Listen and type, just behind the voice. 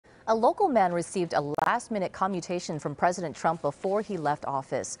A local man received a last-minute commutation from President Trump before he left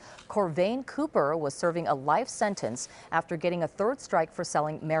office. Corvain Cooper was serving a life sentence after getting a third strike for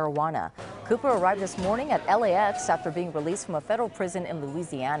selling marijuana. Cooper arrived this morning at LAX after being released from a federal prison in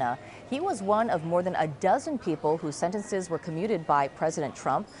Louisiana. He was one of more than a dozen people whose sentences were commuted by President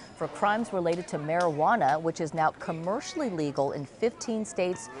Trump for crimes related to marijuana, which is now commercially legal in 15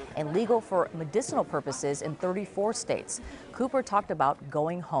 states and legal for medicinal purposes in 34 states. Cooper talked about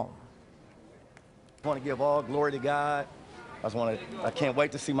going home. I want to give all glory to God. I can't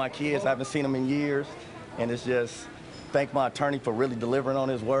wait to see my kids. I haven't seen them in years. And it's just thank my attorney for really delivering on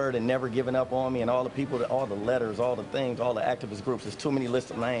his word and never giving up on me, and all the people, all the letters, all the things, all the activist groups. There's too many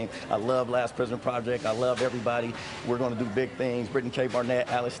lists of names. I love Last Prison Project. I love everybody. We're going to do big things. Brittany K. Barnett,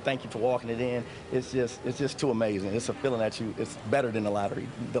 Alice, thank you for walking it in. It's just too amazing. It's a feeling that it's better than the lottery.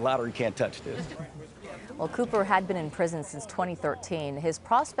 The lottery can't touch this. Well, Cooper had been in prison since 2013. His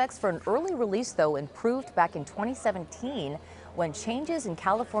prospects for an early release, though, improved back in 2017 when changes in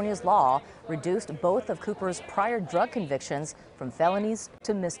California's law reduced both of Cooper's prior drug convictions from felonies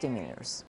to misdemeanors.